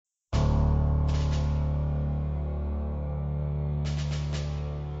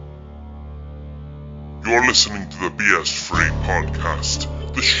You're listening to the BS Free podcast.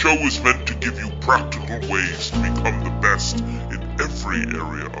 The show is meant to give you practical ways to become the best in every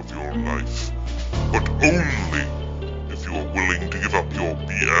area of your life, but only if you are willing to give up your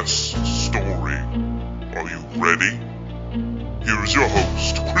BS story. Are you ready? Here is your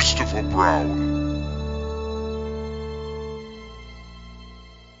host, Christopher Brown.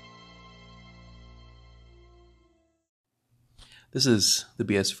 This is the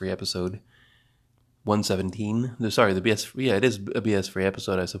BS Free episode 117. Sorry, it is a BS Free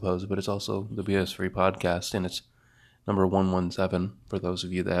episode, I suppose, but it's also the BS Free podcast, and it's number 117 for those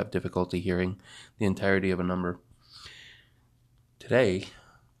of you that have difficulty hearing the entirety of a number. Today,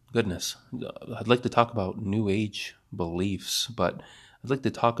 I'd like to talk about New Age beliefs, but I'd like to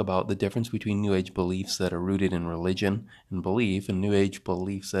talk about the difference between New Age beliefs that are rooted in religion and belief and New Age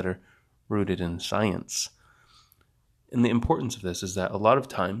beliefs that are rooted in science. And the importance of this is that a lot of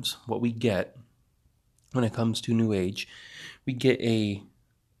times what we get when it comes to New Age, we get a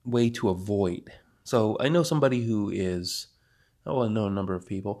way to avoid. So I know somebody who is, I know a number of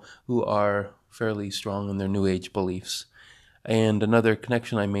people who are fairly strong in their New Age beliefs. And another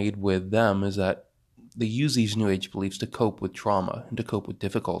connection I made with them is that they use these New Age beliefs to cope with trauma and to cope with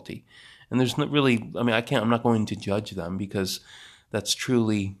difficulty. And there's not really, I'm not going to judge them because that's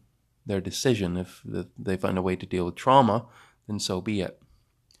truly their decision. If they find a way to deal with trauma, then so be it.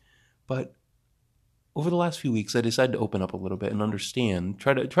 But over the last few weeks, I decided to open up a little bit and understand,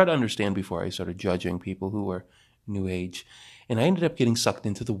 try to understand before I started judging people who were New Age. And I ended up getting sucked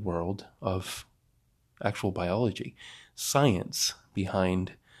into the world of actual biology, science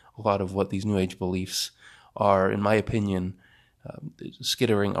behind a lot of what these New Age beliefs are, in my opinion,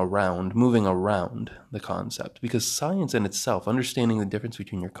 moving around the concept, because science in itself, understanding the difference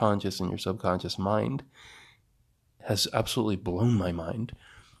between your conscious and your subconscious mind, has absolutely blown my mind.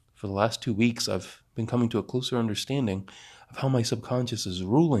 For the last 2 weeks, I've been coming to a closer understanding of how my subconscious is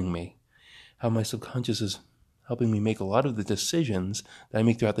ruling me, how my subconscious is helping me make a lot of the decisions that I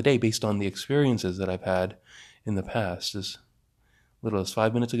make throughout the day based on the experiences that I've had in the past, as little as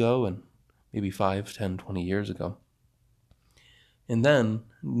 5 minutes ago and maybe 5, 10, 20 years ago. And then,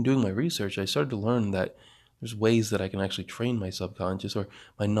 doing my research, I started to learn that there's ways that I can actually train my subconscious or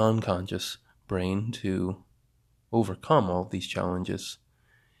my non-conscious brain to overcome all of these challenges,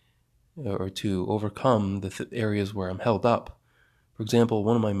 or to overcome the areas where I'm held up. For example,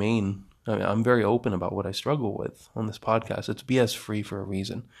 I'm very open about what I struggle with on this podcast. It's BS free for a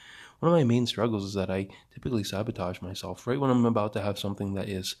reason. One of my main struggles is that I typically sabotage myself. Right when I'm about to have something that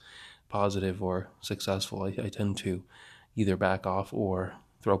is positive or successful, I tend to either back off or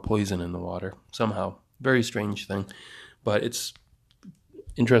throw poison in the water somehow. Very strange thing, but it's,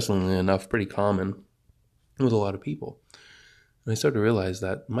 interestingly enough, pretty common with a lot of people. And I started to realize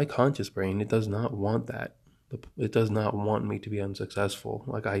that my conscious brain, it does not want that. It does not want me to be unsuccessful.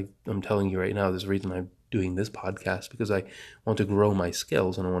 Like I'm telling you right now, there's a reason I'm doing this podcast, because I want to grow my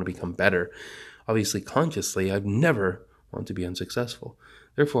skills and I want to become better. Obviously, consciously, I've never want to be unsuccessful.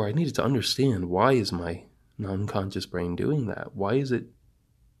 Therefore, I needed to understand, why is my non-conscious brain doing that? Why is it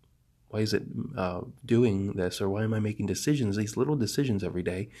doing this? Or why am I making decisions, these little decisions every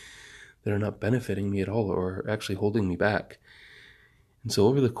day, that are not benefiting me at all or actually holding me back? And so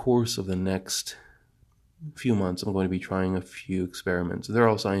over the course of the next few months, I'm going to be trying a few experiments. They're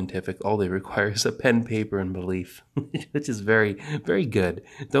all scientific. All they require is a pen, paper, and belief, which is very, very good.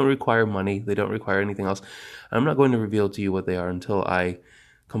 Don't require money. They don't require anything else. I'm not going to reveal to you what they are until I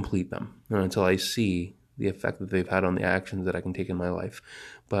complete them, and until I see the effect that they've had on the actions that I can take in my life.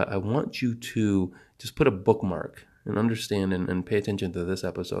 But I want you to just put a bookmark and understand and pay attention to this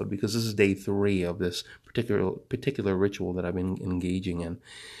episode, because this is day 3 of this particular ritual that I've been engaging in.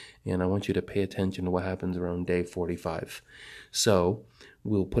 And I want you to pay attention to what happens around day 45. So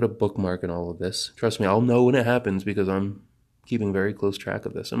we'll put a bookmark in all of this. Trust me, I'll know when it happens, because I'm keeping very close track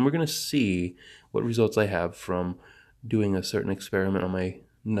of this. And we're going to see what results I have from doing a certain experiment on my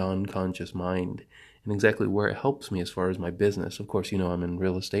non-conscious mind, and exactly where it helps me as far as my business. Of course, I'm in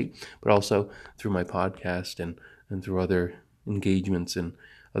real estate, but also through my podcast and through other engagements in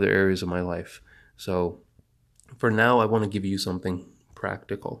other areas of my life. So for now, I want to give you something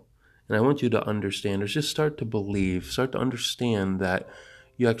practical. And I want you to understand, or just start to understand that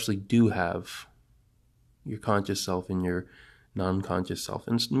you actually do have your conscious self and your non-conscious self.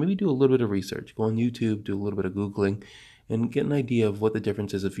 And maybe do a little bit of research. Go on YouTube, do a little bit of Googling, and get an idea of what the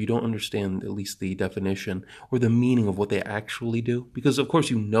difference is if you don't understand at least the definition or the meaning of what they actually do. Because, of course,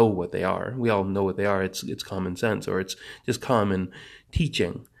 you know what they are. We all know what they are. It's common sense, or it's just common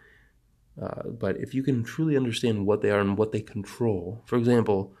teaching. But if you can truly understand what they are and what they control, for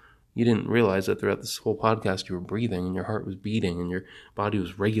example, You didn't realize that throughout this whole podcast you were breathing and your heart was beating and your body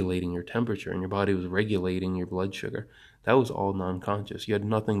was regulating your temperature and your body was regulating your blood sugar. That was all non-conscious. You had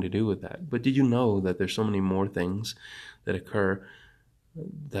nothing to do with that. But did you know that there's so many more things that occur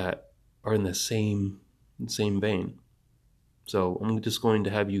that are in the same vein? So I'm just going to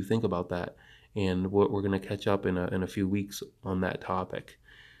have you think about that, and we're going to catch up in a few weeks on that topic.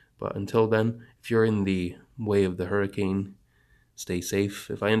 But until then, if you're in the way of the hurricane, stay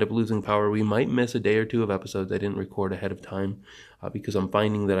safe. If I end up losing power, we might miss a day or two of episodes I didn't record ahead of time because I'm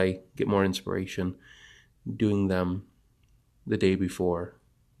finding that I get more inspiration doing them the day before,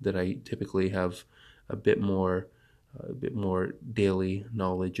 that I typically have a bit more daily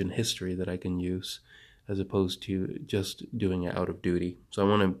knowledge and history that I can use, as opposed to just doing it out of duty. So I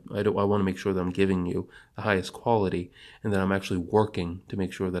want to make sure that I'm giving you the highest quality, and that I'm actually working to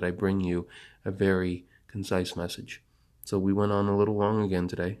make sure that I bring you a very concise message. So we went on a little long again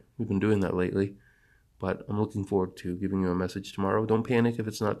today. We've been doing that lately, but I'm looking forward to giving you a message tomorrow. Don't panic if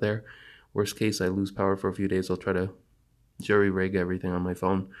it's not there. Worst case, I lose power for a few days. I'll try to jury-rig everything on my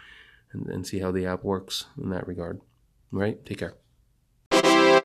phone and see how the app works in that regard. All right? Take care.